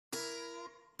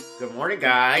Good morning,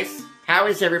 guys. How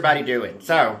is everybody doing?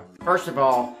 So, first of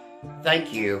all,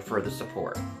 thank you for the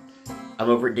support. I'm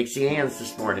over at Dixie Ann's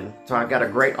this morning, so I've got a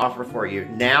great offer for you.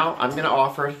 Now, I'm going to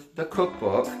offer the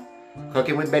cookbook,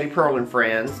 Cooking with Betty Pearl and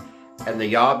Friends, and the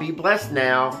Y'all Be Blessed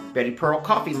Now Betty Pearl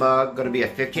coffee mug, going to be a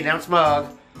 15-ounce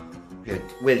mug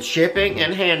with shipping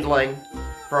and handling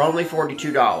for only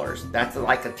 $42. That's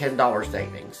like a $10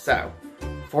 savings. So,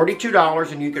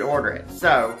 $42 and you can order it.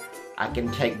 So, I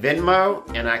can take Venmo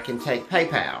and I can take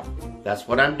PayPal. That's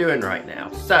what I'm doing right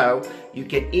now. So, you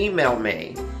can email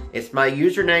me. It's my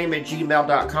username at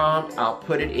gmail.com. I'll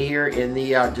put it here in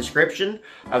the description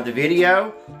of the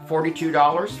video.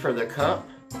 $42 for the cup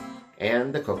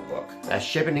and the cookbook. That's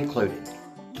shipping included.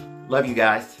 Love you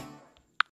guys.